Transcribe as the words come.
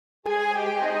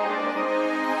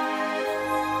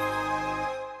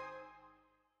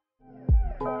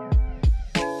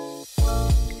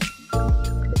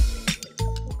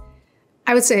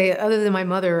I would say, other than my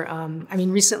mother, I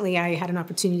mean, recently I had an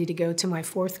opportunity to go to my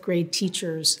fourth grade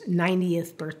teacher's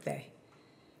 90th birthday.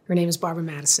 Her name is Barbara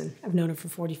Madison. I've known her for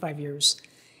 45 years.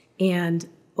 And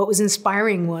what was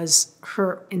inspiring was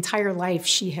her entire life,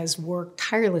 she has worked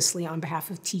tirelessly on behalf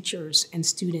of teachers and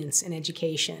students and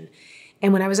education.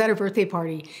 And when I was at her birthday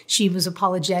party, she was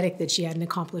apologetic that she hadn't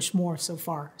accomplished more so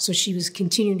far. So she was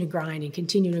continuing to grind and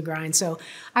continuing to grind. So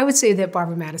I would say that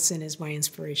Barbara Madison is my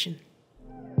inspiration.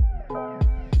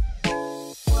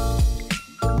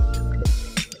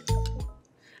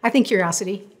 I think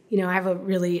curiosity. You know, I have a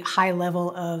really high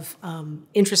level of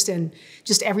interest in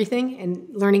just everything and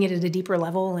learning it at a deeper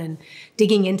level and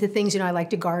digging into things. You know, I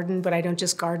like to garden, but I don't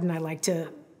just garden. I like to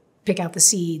pick out the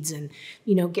seeds and,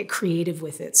 you know, get creative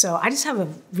with it. So I just have a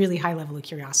really high level of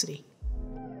curiosity.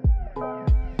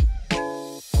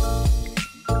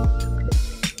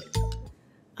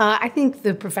 I think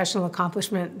the professional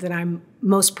accomplishment that I'm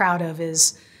most proud of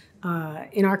is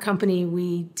in our company,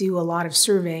 we do a lot of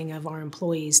surveying of our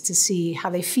employees to see how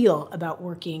they feel about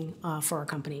working for our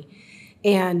company.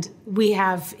 And we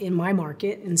have, in my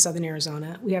market in Southern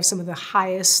Arizona, we have some of the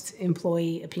highest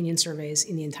employee opinion surveys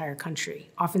in the entire country,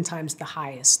 oftentimes the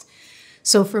highest.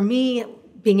 So for me,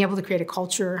 being able to create a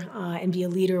culture and be a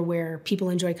leader where people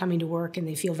enjoy coming to work and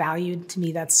they feel valued, to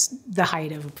me, that's the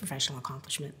height of a professional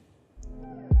accomplishment.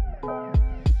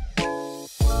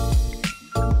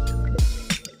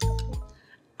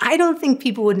 I don't think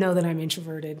people would know that I'm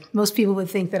introverted. Most people would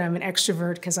think that I'm an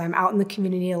extrovert because I'm out in the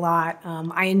community a lot.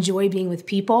 I enjoy being with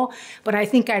people, but I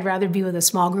think I'd rather be with a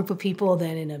small group of people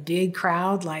than in a big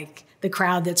crowd, like the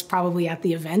crowd that's probably at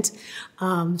the event.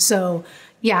 So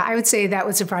yeah, I would say that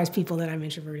would surprise people that I'm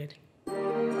introverted.